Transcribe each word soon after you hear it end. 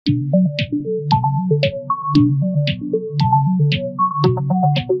Hi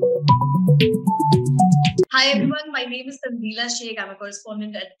everyone, my name is Tanzila Shaikh. I'm a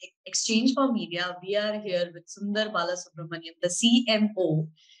correspondent at Exchange for Media. We are here with Sunder Balasubramanian, the CMO,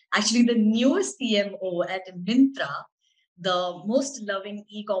 actually the newest CMO at Myntra, the most loving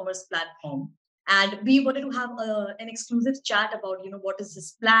e-commerce platform. And we wanted to have an exclusive chat about, what is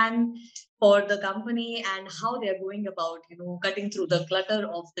this plan for the company and how they're going about, cutting through the clutter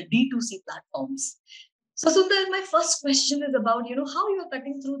of the D2C platforms. So Sundar, my first question is about, how you are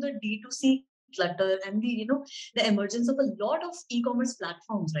cutting through the D2C clutter and the emergence of a lot of e-commerce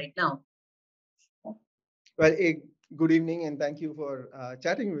platforms right now. Well, good evening, and thank you for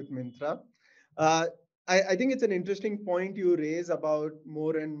chatting with Myntra. Uh, I think it's an interesting point you raise about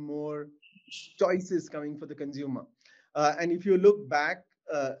more and more choices coming for the consumer. And if you look back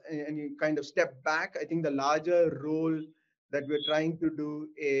and you kind of step back, I think the larger role that we're trying to do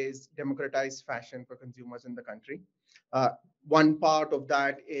is democratize fashion for consumers in the country. Uh, One part of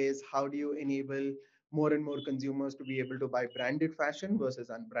that is how do you enable more and more consumers to be able to buy branded fashion versus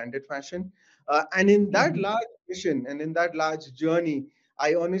unbranded fashion. And in that large mission and in that large journey,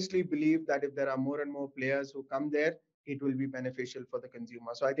 I honestly believe that if there are more and more players who come there, it will be beneficial for the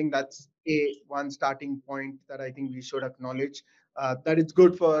consumer. So I think that's one starting point that I think we should acknowledge, that it's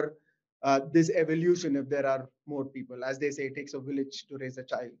good for this evolution if there are more people. As they say, it takes a village to raise a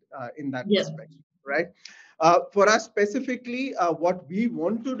child in that Yeah. perspective, right? For us specifically, what we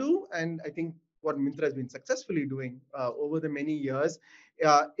want to do, and I think what Myntra has been successfully doing over the many years,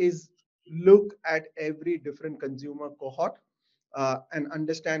 is look at every different consumer cohort and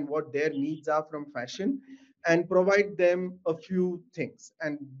understand what their needs are from fashion and provide them a few things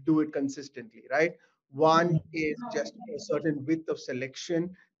and do it consistently, right? One is just a certain width of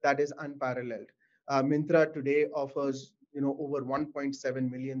selection that is unparalleled. Myntra today offers, over 1.7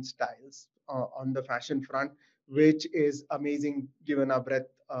 million styles on the fashion front, which is amazing given our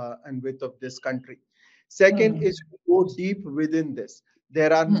breadth and width of this country. Second is to go deep within this.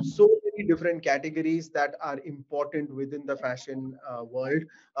 There are so many different categories that are important within the fashion world,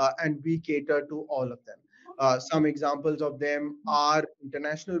 and we cater to all of them. Some examples of them are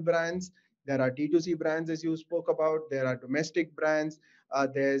international brands. There are D2C brands, as you spoke about. There are domestic brands.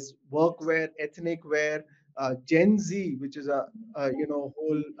 There's workwear, ethnic wear, Gen Z, which is a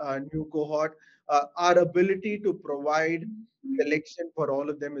whole new cohort. Our ability to provide selection for all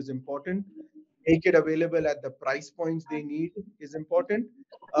of them is important. Make it available at the price points they need is important.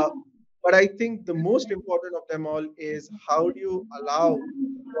 Uh, but I think the most important of them all is how do you allow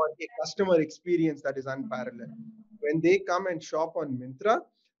for a customer experience that is unparalleled. When they come and shop on Myntra,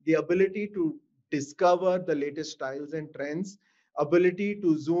 the ability to discover the latest styles and trends, ability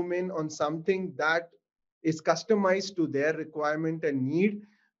to zoom in on something that is customized to their requirement and need,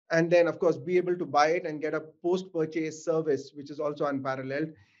 and then of course be able to buy it and get a post purchase service which is also unparalleled,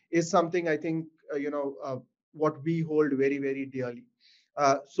 is something I think what we hold very, very dearly.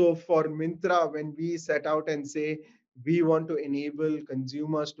 So for Myntra, when we set out and say we want to enable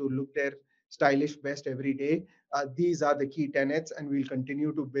consumers to look their stylish best every day, these are the key tenets, and we'll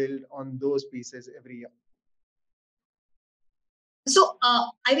continue to build on those pieces every year. So,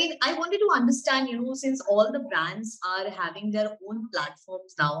 I wanted to understand, since all the brands are having their own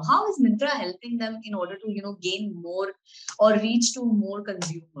platforms now, how is Myntra helping them in order to, gain more or reach to more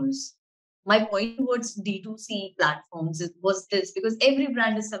consumers? My point towards D2C platforms was this because every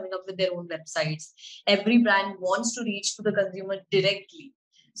brand is coming up with their own websites. Every brand wants to reach to the consumer directly.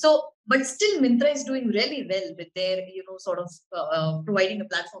 So, but still, Myntra is doing really well with their, sort of providing a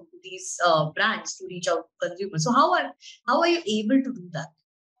platform to these brands to reach out to consumers. So, how are you able to do that?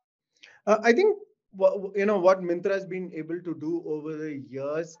 I think what Myntra has been able to do over the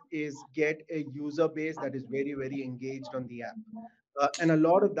years is get a user base that is very, very engaged on the app. And a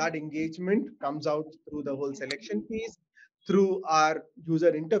lot of that engagement comes out through the whole selection piece, through our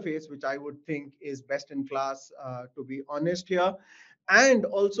user interface, which I would think is best in class, to be honest here. And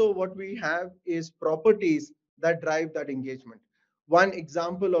also, what we have is properties that drive that engagement. One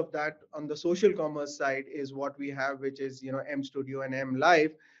example of that on the social commerce side is what we have, which is M Studio and M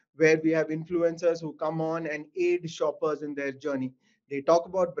Live, where we have influencers who come on and aid shoppers in their journey. They talk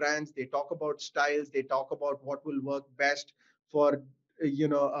about brands, they talk about styles, they talk about what will work best for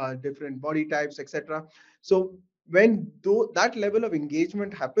different body types, etc. So when that level of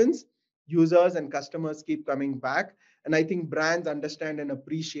engagement happens, users and customers keep coming back, and I think brands understand and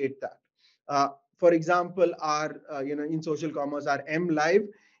appreciate that. uh, for example, our in social commerce, our M Live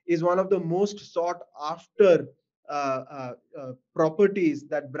is one of the most sought after properties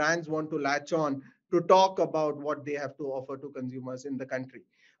that brands want to latch on to talk about what they have to offer to consumers in the country.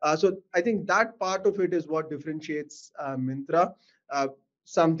 So I think that part of it is what differentiates Myntra, uh,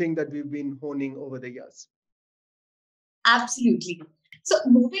 something that we've been honing over the years. Absolutely. So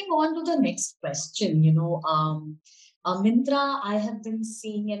moving on to the next question, Myntra, I have been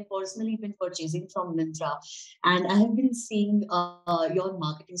seeing and personally been purchasing from Myntra, and I have been seeing your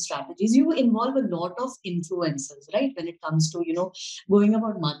marketing strategies. You involve a lot of influencers, right? When it comes to going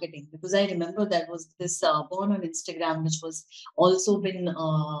about marketing, because I remember there was this born on Instagram, which was also been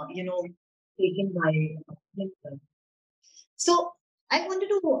taken by Myntra. So I wanted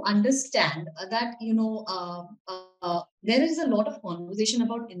to understand that there is a lot of conversation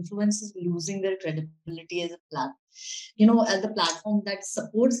about influencers losing their credibility as a as the platform that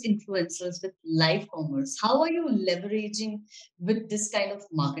supports influencers with live commerce. How are you leveraging with this kind of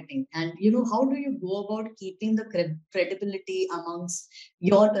marketing, and how do you go about keeping the credibility amongst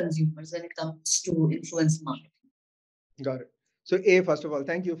your consumers when it comes to influence marketing? Got it. So, first of all,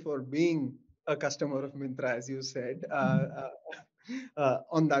 thank you for being a customer of Myntra, as you said.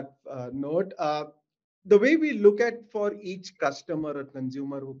 On that note, the way we look at for each customer or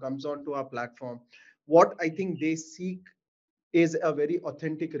consumer who comes onto our platform, what I think they seek is a very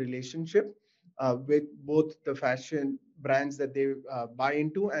authentic relationship with both the fashion brands that they buy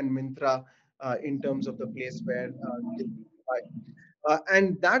into and Myntra in terms of the place where they buy.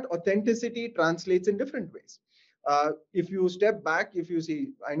 And that authenticity translates in different ways. If you step back, if you see,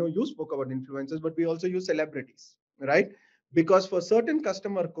 I know you spoke about influencers, but we also use celebrities, right? Because for certain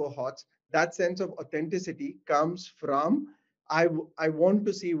customer cohorts, that sense of authenticity comes from I want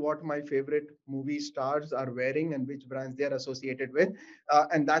to see what my favorite movie stars are wearing and which brands they are associated with.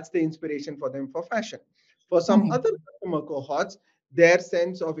 And that's the inspiration for them for fashion. For some Mhm. other customer cohorts, their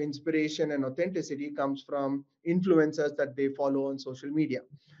sense of inspiration and authenticity comes from influencers that they follow on social media.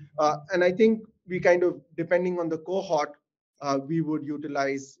 And I think we kind of, depending on the cohort, we would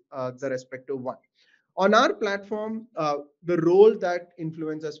utilize the respective one. On our platform, the role that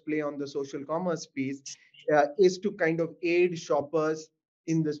influencers play on the social commerce piece is to kind of aid shoppers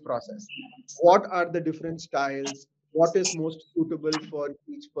in this process. What are the different styles? What is most suitable for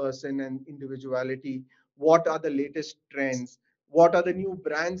each person and individuality? What are the latest trends? What are the new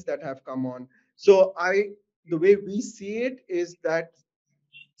brands that have come on? So the way we see it is that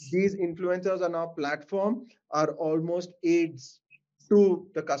these influencers on our platform are almost aids to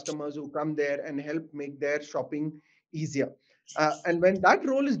the customers who come there and help make their shopping easier. And when that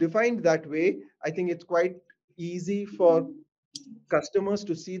role is defined that way, I think it's quite easy for customers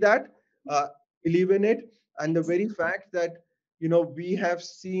to see that, uh, believe in it, and the very fact that we have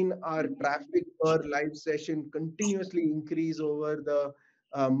seen our traffic per live session continuously increase over the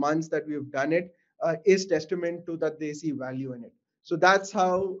months that we've done it is testament to that they see value in it. So that's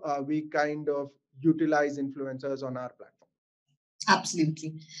how we kind of utilize influencers on our platform.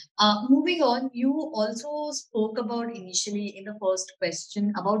 Absolutely. Moving on, you also spoke about initially in the first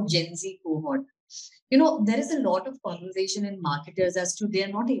question about Gen Z cohort. There is a lot of conversation in marketers as to they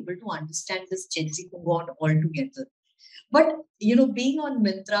are not able to understand this Gen Z cohort altogether. But being on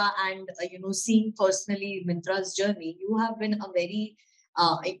Myntra and seeing personally Myntra's journey, you have been a very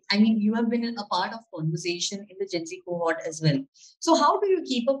you have been a part of conversation in the Gen Z cohort as well. So how do you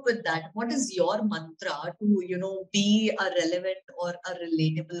keep up with that? What is your mantra to be a relevant or a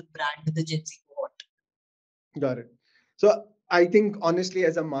relatable brand to the Gen Z cohort? Got it. So I think honestly,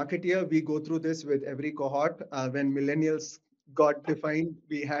 as a marketeer, we go through this with every cohort. When millennials got defined,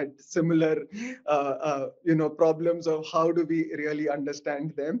 we had similar, problems of how do we really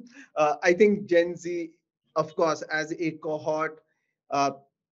understand them. I think Gen Z, of course, as a cohort, uh,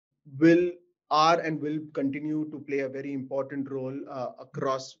 will are and will continue to play a very important role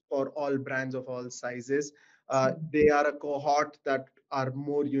across for all brands of all sizes. They are a cohort that are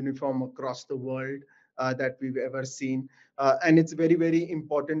more uniform across the world that we've ever seen, and it's very very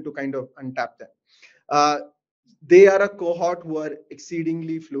important to kind of untap them. Uh, they are a cohort who are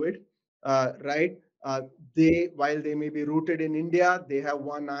exceedingly fluid, right? They, while they may be rooted in India, they have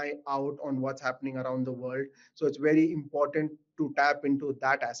one eye out on what's happening around the world. So it's very important to tap into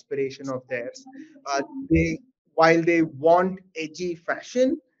that aspiration of theirs. They, while they want edgy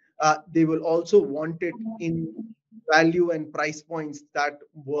fashion, they will also want it in value and price points that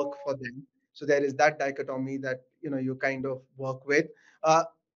work for them. So there is that dichotomy that you kind of work with. Uh,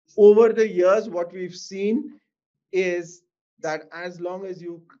 Over the years, what we've seen is that as long as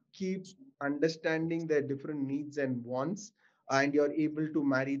you keep understanding their different needs and wants, and you're able to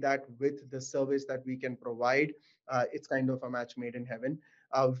marry that with the service that we can provide, it's kind of a match made in heaven.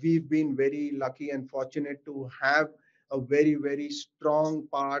 We've been very lucky and fortunate to have a very very strong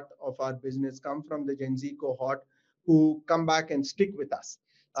part of our business come from the Gen Z cohort who come back and stick with us.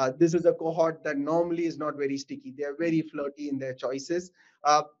 This is a cohort that normally is not very sticky. They are very flirty in their choices.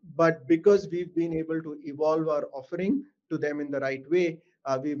 Uh, but because we've been able to evolve our offering to them in the right way,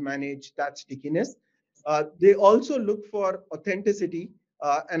 we've managed that stickiness. They also look for authenticity.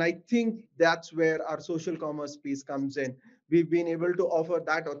 And I think that's where our social commerce piece comes in. We've been able to offer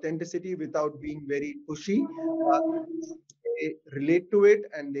that authenticity without being very pushy. Uh, they relate to it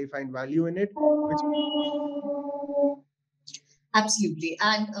and they find value in it, which Absolutely.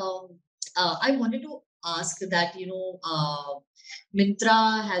 And I wanted to ask that,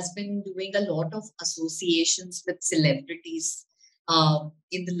 Myntra has been doing a lot of associations with celebrities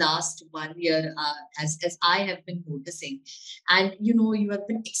in the last 1 year, as I have been noticing. And, you have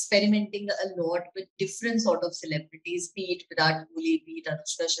been experimenting a lot with different sort of celebrities, be it Virat Kohli, be it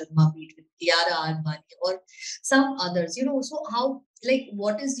Anushka Sharma, be it with Tiara Armani, or some others, so how, like,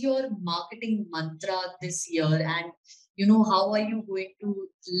 what is your marketing mantra this year? And how are you going to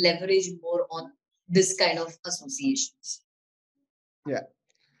leverage more on this kind of associations? yeah.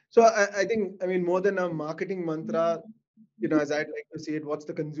 So I think, I mean, more than a marketing mantra, as I'd like to say it, what's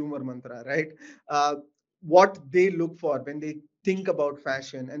the consumer mantra, right? Uh, what they look for when they think about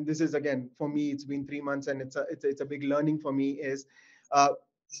fashion, and this is again for me, it's been 3 months, and it's a big learning for me. Is uh,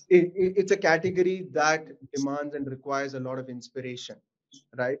 it's a category that demands and requires a lot of inspiration,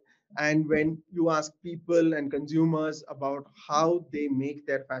 right? And when you ask people and consumers about how they make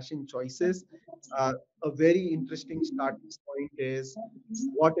their fashion choices, uh, a very interesting starting point is,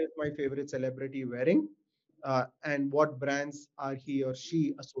 what is my favorite celebrity wearing, and what brands are he or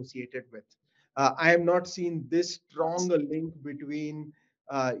she associated with. I have not seen this strong a link between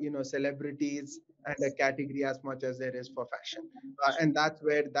celebrities and a category as much as there is for fashion, and that's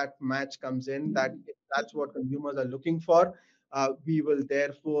where that match comes in. That if that's what consumers are looking for, we will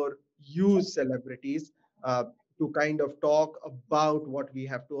therefore use celebrities uh, to kind of talk about what we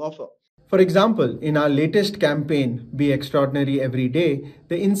have to offer. For example, in our latest campaign, Be Extraordinary Every Day,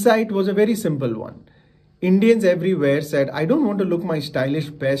 the insight was a very simple one. Indians everywhere said, I don't want to look my stylish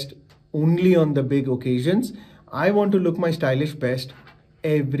best only on the big occasions. I want to look my stylish best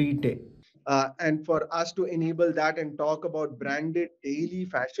every day. And for us to enable that and talk about branded daily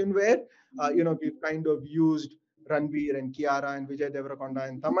fashion wear, we've kind of used Ranveer and Kiara and Vijay Deverakonda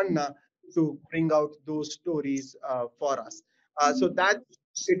and Tamanna to bring out those stories for us. So that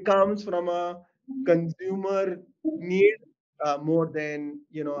it comes from a consumer need more than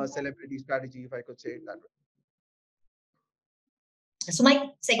a celebrity strategy, if I could say it that way. So my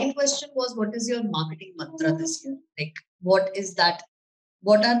second question was, what is your marketing mantra this year? Like, what is that?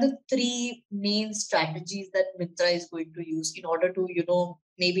 What are the three main strategies that Myntra is going to use in order to,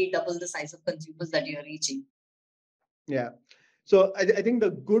 maybe double the size of consumers that you're reaching? Yeah. So I think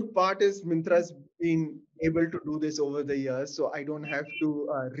the good part is Myntra's been able to do this over the years. So I don't have to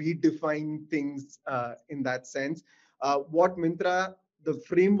redefine things in that sense. The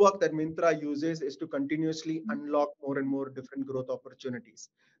framework that Myntra uses is to continuously unlock more and more different growth opportunities,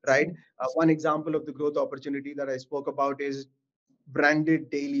 right? One example of the growth opportunity that I spoke about is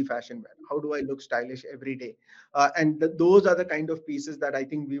branded daily fashion wear. How do I look stylish every day? And those are the kind of pieces that I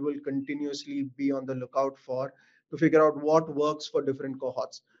think we will continuously be on the lookout for, to figure out what works for different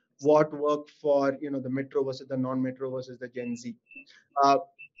cohorts, what worked for the metro versus the non-metro versus the Gen Z. Uh,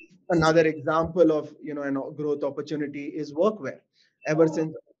 Another example of an growth opportunity is workwear. Ever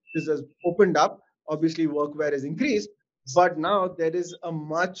since this has opened up, obviously workwear has increased, but now there is a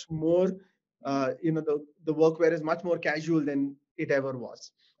much more the workwear is much more casual than it ever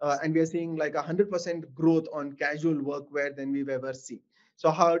was, and we are seeing like 100% growth on casual workwear than we've ever seen. So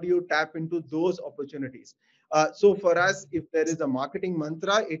how do you tap into those opportunities? So for us, if there is a marketing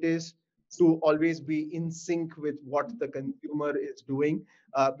mantra, it is to always be in sync with what the consumer is doing,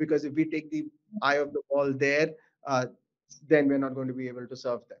 because if we take the eye of the ball there, uh, then we're not going to be able to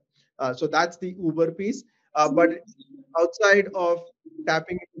serve them. So that's the Uber piece. But outside of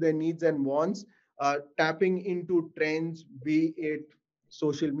tapping into their needs and wants, tapping into trends, be it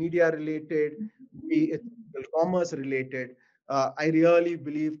social media related, be it social commerce related. I really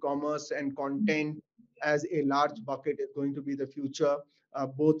believe commerce and content as a large bucket is going to be the future,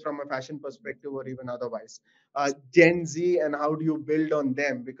 both from a fashion perspective or even otherwise. Gen Z, and how do you build on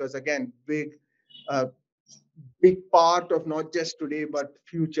them? Because again, uh, big part of not just today but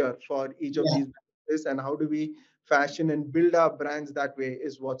future for each of Yeah. these businesses, and how do we fashion and build our brands that way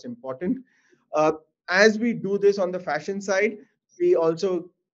is what's important. uh, as we do this on the fashion side, we also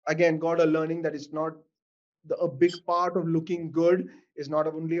again got a learning that it's not a big part of looking good is not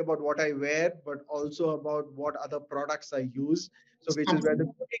only about what I wear, but also about what other products I use. So, which is where the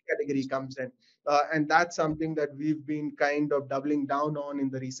Absolutely. beauty category comes in. And that's something that we've been kind of doubling down on in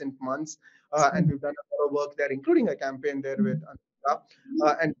the recent months. And we've done a lot of work there, including a campaign there with Anita.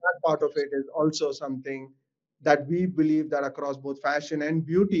 And that part of it is also something that we believe that across both fashion and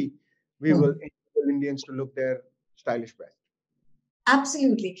beauty, we will Hmm. enable Indians to look their stylish best.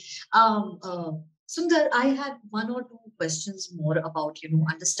 Absolutely. Sundar, I had one or two questions more about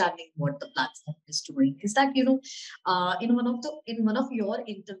understanding what the platform is doing. Is that in one of your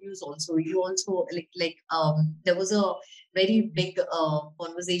interviews also you also there was a very big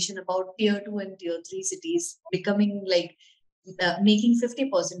conversation about tier two and tier three cities becoming like making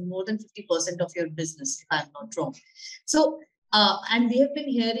 50% more than 50% of your business, if I'm not wrong. So and we have been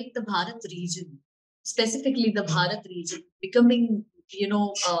hearing the Bharat region, specifically the Bharat region, becoming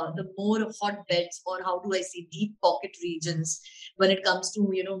the more hotbeds, or how do I say, deep pocket regions when it comes to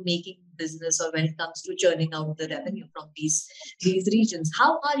making business, or when it comes to churning out the revenue from these regions.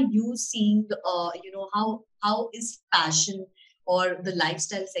 How are you seeing how is fashion or the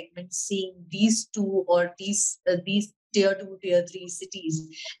lifestyle segment seeing these two, or these tier two, tier three cities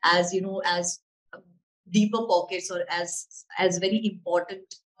as as um, deeper pockets, or as very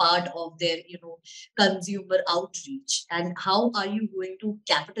important part of their consumer outreach, and how are you going to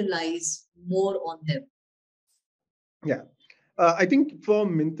capitalize more on them? Yeah. I think for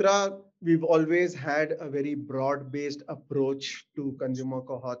Myntra, we've always had a very broad-based approach to consumer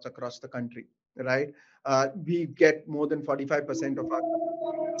cohorts across the country, right? We get more than 45% of our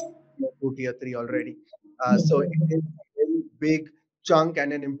tier two, tier three already. So it is a very big chunk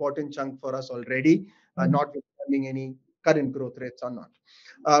and an important chunk for us already, notwithstanding any current growth rates or not.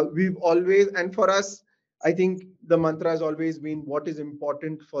 We've always, and for us, I think the mantra has always been what is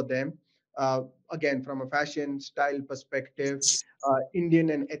important for them. Uh, Again, from a fashion style perspective, Indian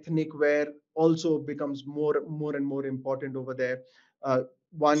and ethnic wear also becomes more and more important over there.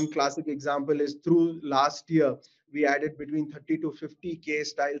 One classic example is through last year, we added between 30 to 50K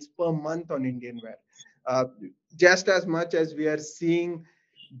styles per month on Indian wear. Uh, just as much as we are seeing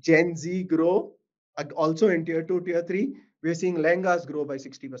Gen Z grow, also in tier two, tier three, we are seeing lehengas grow by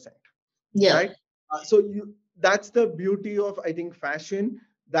 60%, Yeah. right? That's the beauty of, I think, fashion,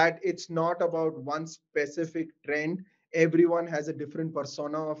 that it's not about one specific trend. Everyone has a different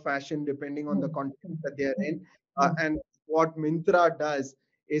persona of fashion depending on the Hmm. context Hmm. that they're Hmm. in. Hmm. And what Myntra does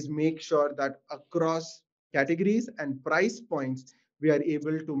is make sure that across categories and price points, we are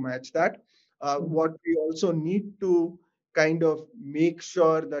able to match that. Hmm. What we also need to kind of make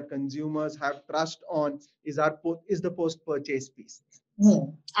sure that consumers have trust on is the post purchase piece. Hmm.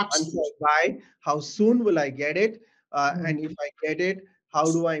 Once Absolutely. I buy, how soon will I get it? Hmm. And if I get it, how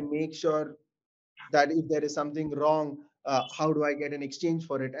do I make sure that if there is something wrong, how do I get an exchange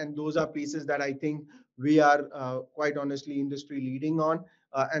for it? And those are pieces that I think we are quite honestly industry leading on.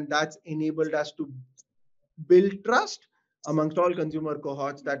 And that's enabled us to build trust amongst all consumer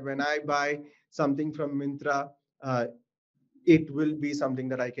cohorts that when I buy something from Myntra, uh, it will be something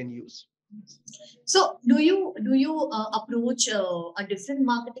that I can use. So, do you approach a different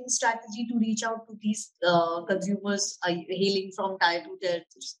marketing strategy to reach out to these consumers hailing from tier two, tier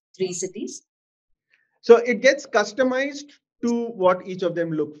three cities? So it gets customized to what each of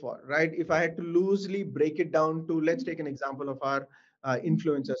them look for, right? If I had to loosely break it down to, let's take an example of our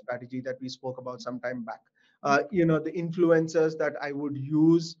influencer strategy that we spoke about some time back. The influencers that I would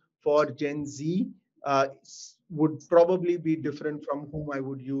use for Gen Z would probably be different from whom I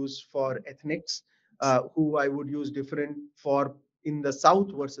would use for ethnics, who I would use different for in the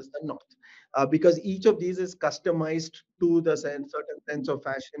South versus the North. Because each of these is customized to the certain sense of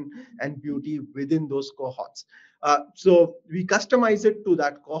fashion and beauty within those cohorts. So we customize it to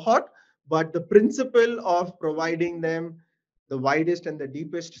that cohort, but the principle of providing them the widest and the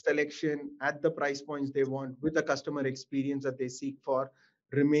deepest selection at the price points they want with the customer experience that they seek for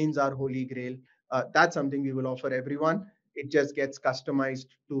remains our holy grail. That's something we will offer everyone. It just gets customized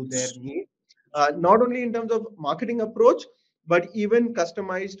to their need. Not only in terms of marketing approach, but even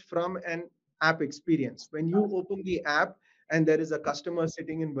customized from an app experience. When you open the app, and there is a customer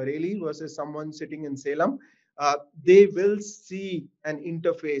sitting in Bareilly versus someone sitting in Salem, they will see an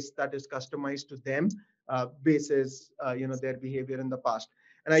interface that is customized to them basis their behavior in the past.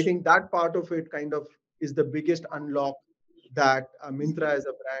 And I think that part of it kind of is the biggest unlock that Myntra as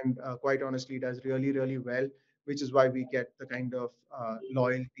a brand, quite honestly, does really, really well, which is why we get the kind of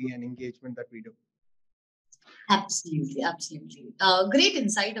loyalty and engagement that we do. Absolutely, absolutely. Great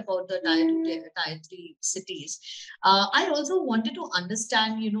insight about the tier 3 cities. I also wanted to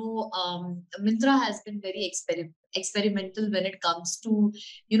understand, Myntra has been very experimental when it comes to,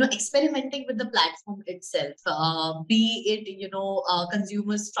 experimenting with the platform itself. Be it,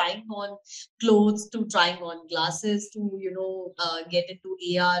 consumers trying on clothes to trying on glasses to, get into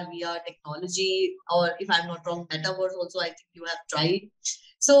AR, VR technology, or if I'm not wrong, metaverse also, I think you have tried.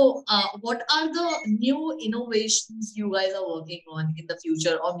 So, what are the new innovations you guys are working on in the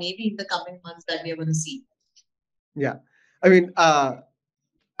future, or maybe in the coming months that we are going to see? Yeah. I mean,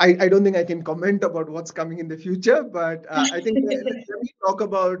 I don't think I can comment about what's coming in the future, but I think let me talk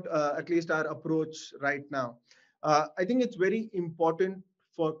about at least our approach right now. I think it's very important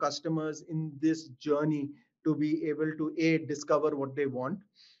for customers in this journey to be able to discover what they want.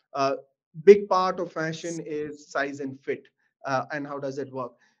 Uh, Big part of fashion is size and fit, and how does it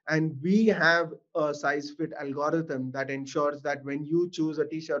work? And we have a size fit algorithm that ensures that when you choose a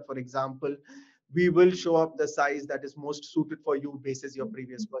t-shirt, for example, we will show up the size that is most suited for you basis your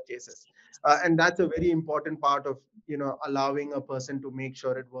previous purchases, and that's a very important part of allowing a person to make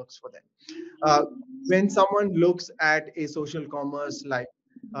sure it works for them. uh, when someone looks at a social commerce like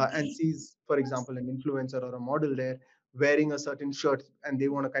and sees, for example, an influencer or a model there wearing a certain shirt, and they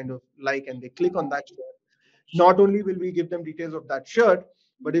want to kind of like, and they click on that shirt, not only will we give them details of that shirt,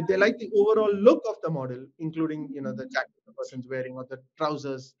 but if they like the overall look of the model, including the jacket the person's wearing or the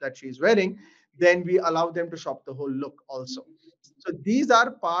trousers that she's wearing, then we allow them to shop the whole look also. So these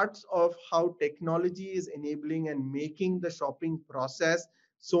are parts of how technology is enabling and making the shopping process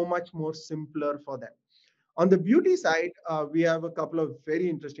so much more simpler for them. On the beauty side, we have a couple of very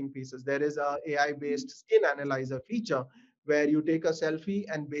interesting pieces. There is a AI-based skin analyzer feature where you take a selfie,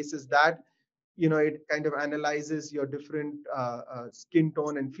 and basis that, it kind of analyzes your different skin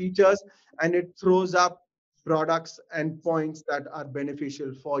tone and features, and it throws up products and points that are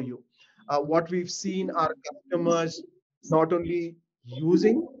beneficial for you. What we've seen are customers not only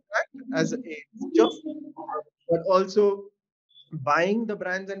using that as a feature, but also buying the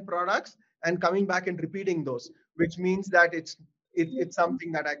brands and products and coming back and repeating those, which means that it's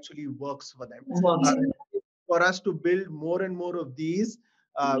something that actually works for them. Uh, Works. for us to build more and more of these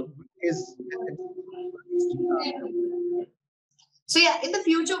is essential. So yeah, in the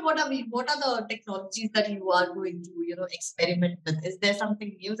future, what are the technologies that you are going to, experiment with? Is there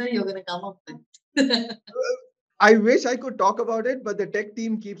something new that you're going to come up with? I wish I could talk about it, but the tech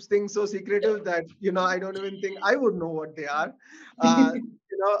team keeps things so secretive that I don't even think I would know what they are. Uh,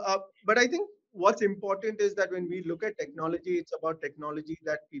 but I think what's important is that when we look at technology, it's about technology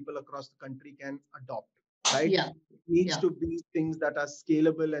that people across the country can adopt, right? Yeah, It needs yeah, to be things that are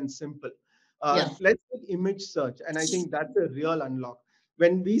scalable and simple. yeah. Let's take image search, and I think that's a real unlock.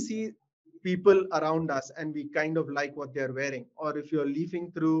 When we see people around us and we kind of like what they're wearing, or if you're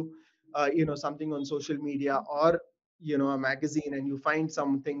leafing through something on social media or a magazine, and you find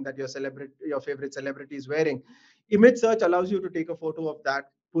something that your favorite celebrity is wearing, image search allows you to take a photo of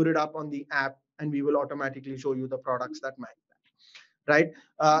that, put it up on the app, and we will automatically show you the products that match that, right?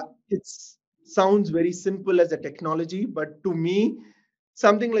 It sounds very simple as a technology, but to me,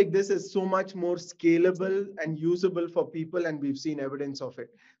 something like this is so much more scalable and usable for people, and we've seen evidence of it.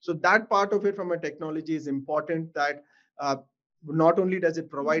 So that part of it from a technology is important, that uh, not only does it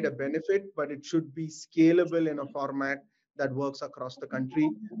provide a benefit, but it should be scalable in a format that works across the country,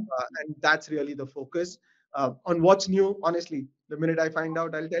 and that's really the focus. On what's new, honestly, the minute I find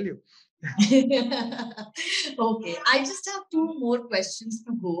out, I'll tell you. Okay, I just have two more questions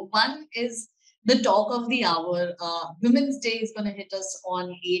to go. One is the talk of the hour. Women's Day is going to hit us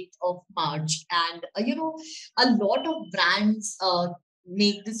on 8th of March. And, a lot of brands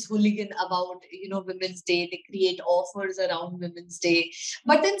make this hooligan about, Women's Day. They create offers around Women's Day.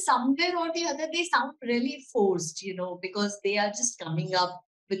 But then somewhere or the other, they sound really forced, because they are just coming up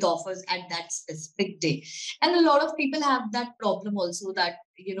with offers at that specific day. And a lot of people have that problem also, that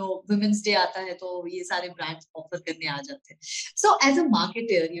women's day aata hai to ye sare brands offer karne aa jate hain. So as a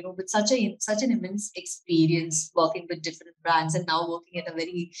marketer, with such an immense experience working with different brands and now working at a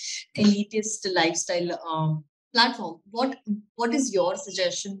very elitist lifestyle platform, what is your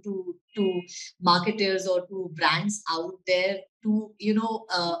suggestion to marketers or to brands out there to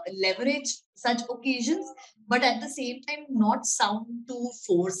leverage such occasions, but at the same time not sound too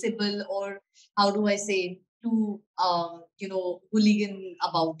forcible, or how do I say, too hooligan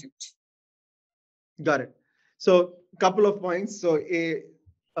about it? Got it. So, couple of points. So,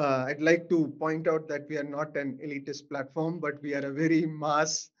 I'd like to point out that we are not an elitist platform, but we are a very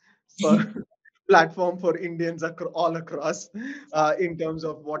mass platform for Indians all across in terms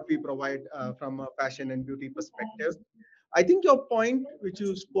of what we provide from a fashion and beauty perspective. I think your point, which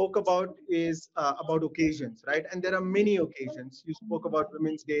you spoke about, is about occasions, right? And there are many occasions. You spoke about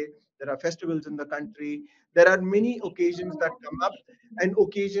Women's Day. There are festivals in the country. There are many occasions that come up, and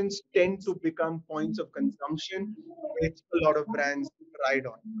occasions tend to become points of consumption, which a lot of brands ride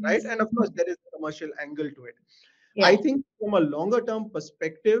on, right? And of course, there is a commercial angle to it. I Yeah. think from a longer term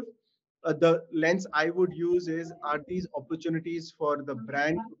perspective, the lens I would use is, are these opportunities for the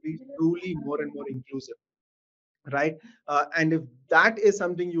brand to be truly more and more inclusive, right? And if that is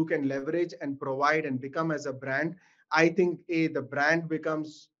something you can leverage and provide and become as a brand, I think the brand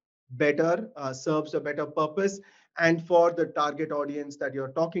becomes better, serves a better purpose, and for the target audience that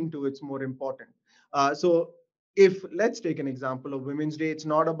you're talking to, it's more important. So if let's take an example of Women's Day, it's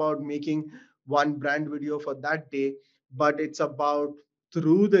not about making one brand video for that day, but it's about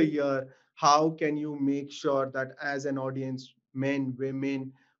through the year, how can you make sure that as an audience, men,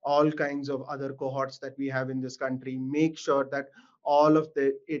 women, all kinds of other cohorts that we have in this country, make sure that all of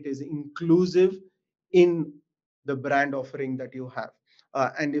it is inclusive in the brand offering that you have.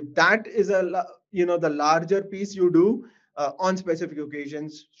 And if that is the larger piece you do on specific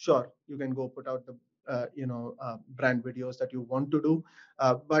occasions, sure, you can go put out the brand videos that you want to do.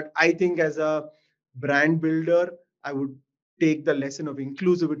 But I think as a brand builder, I would take the lesson of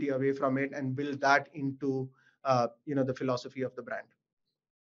inclusivity away from it and build that into the philosophy of the brand.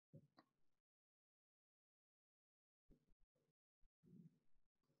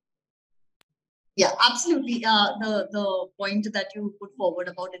 Yeah, absolutely. The point that you put forward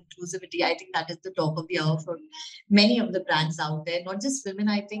about inclusivity, I think that is the talk of the hour for many of the brands out there. Not just women.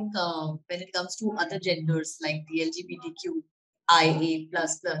 I think when it comes to other genders like the LGBTQIA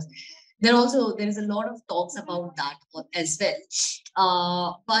plus plus, there is a lot of talks about that as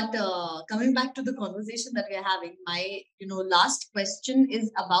well. But coming back to the conversation that we are having, my last question is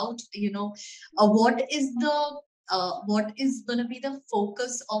about what is going to be the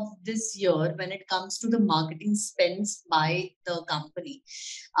focus of this year when it comes to the marketing spends by the company?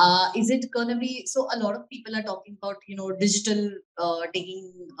 Is it going to be so? A lot of people are talking about digital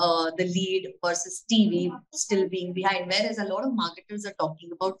taking the lead versus TV still being behind, whereas a lot of marketers are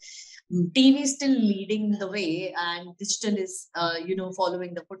talking about TV still leading the way and digital is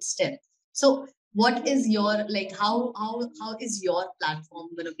following the footstep. So what is your like how is your platform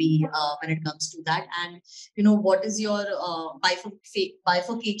going to be when it comes to that, and what is your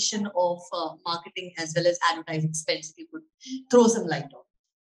bifurcation of marketing as well as advertising spends, if you could throw some light on?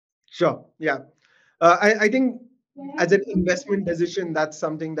 Sure. Yeah. I think as an investment decision, that's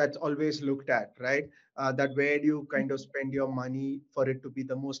something that's always looked at, right? That where do you kind of spend your money for it to be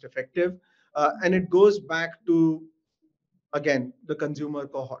the most effective? And it goes back to, again, the consumer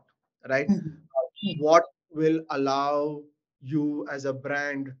cohort, right? Mhm. What will allow you as a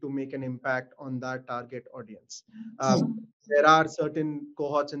brand to make an impact on that target audience? Mhm. There are certain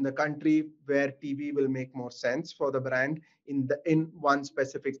cohorts in the country where TV will make more sense for the brand in one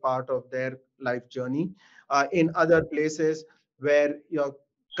specific part of their life journey. In other places where your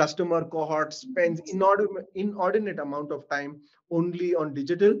customer cohort spends inordinate amount of time only on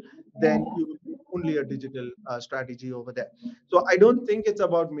digital, then you will do only a digital strategy over there. So I don't think it's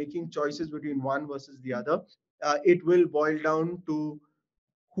about making choices between one versus the other. It will boil down to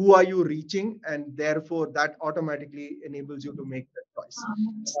who are you reaching, and therefore that automatically enables you to make that choice.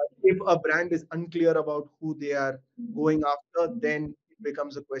 If a brand is unclear about who they are going after, then it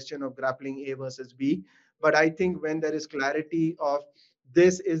becomes a question of grappling A versus B. But I think when there is clarity of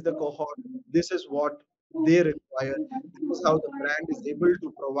this is the cohort, this is what they require, this is how the brand is able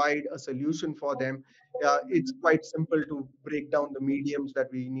to provide a solution for them, it's quite simple to break down the mediums that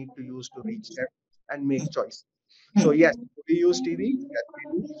we need to use to reach them and make choice. So yes, we use TV. Yes, we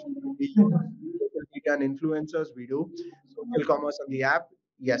do. We use social media and influencers. We do. Social commerce on the app.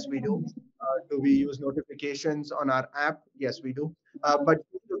 Yes, we do. Do we use notifications on our app? Yes, we do. But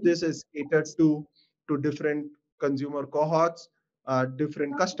each of this is catered to different consumer cohorts,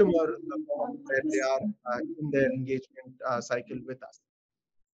 different customer cohorts where they are in their engagement cycle with us.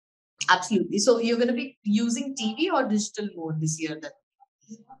 Absolutely. So you're going to be using TV or digital more this year then?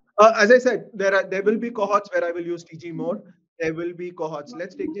 As I said, there will be cohorts where I will use TG more. There will be cohorts.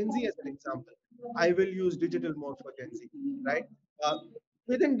 Let's take Gen Z as an example. I will use digital more for Gen Z, right? Uh,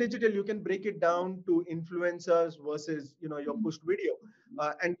 Within digital, you can break it down to influencers versus your pushed video,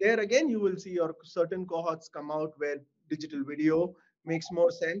 and there again you will see your certain cohorts come out where digital video makes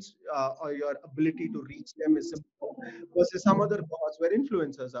more sense, or your ability to reach them is simple, versus some other cohorts where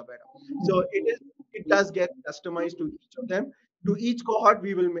influencers are better. So it does get customized to each of them. To each cohort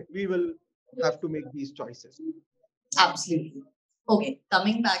we will have to make these choices. Absolutely. Okay,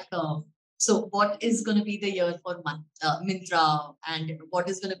 coming back. So, what is going to be the year for Myntra, and what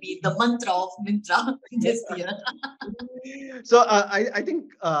is going to be the mantra of Myntra this year? So I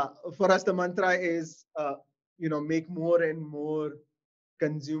think for us the mantra is make more and more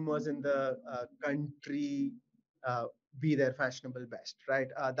consumers in the country uh, be their fashionable best, right?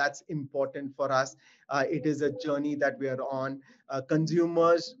 That's important for us. It is a journey that we are on.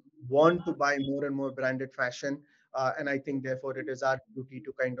 Consumers want to buy more and more branded fashion, and I think therefore it is our duty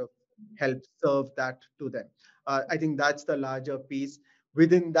to kind of help serve that to them. I think that's the larger piece.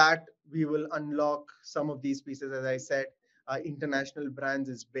 Within that, we will unlock some of these pieces. As I said, international brands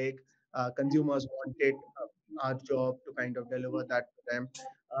is big. Consumers want it. Our job to kind of deliver that to them.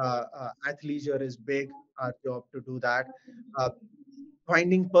 Athleisure is big. Our job to do that. Uh,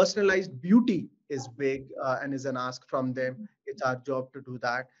 Finding personalized beauty is big and is an ask from them. It's our job to do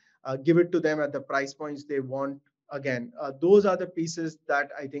that. Give it to them at the price points they want. Again, those are the pieces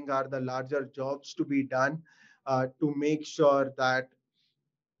that I think are the larger jobs to be done to make sure that,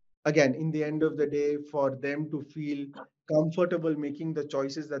 again, in the end of the day, for them to feel comfortable making the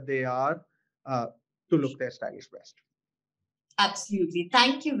choices that they are uh, to look their stylish best. Absolutely.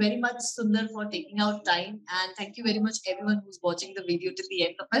 Thank you very much, Sundar, for taking out time. And thank you very much, everyone who's watching the video till the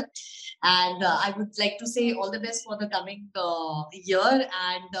end of it. And I would like to say all the best for the coming year.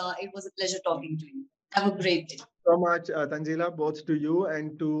 And it was a pleasure talking to you. Have a great day. So much, Tanzila, both to you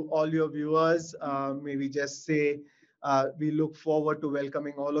and to all your viewers. May we just say we look forward to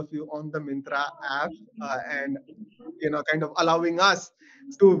welcoming all of you on the Myntra app and kind of allowing us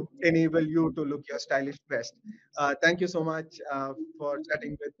to enable you to look your stylish best. Thank you so much for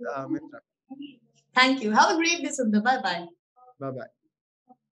chatting with Myntra. Thank you. Have a great day, Sundar. Bye bye. Bye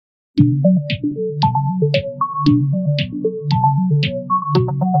bye.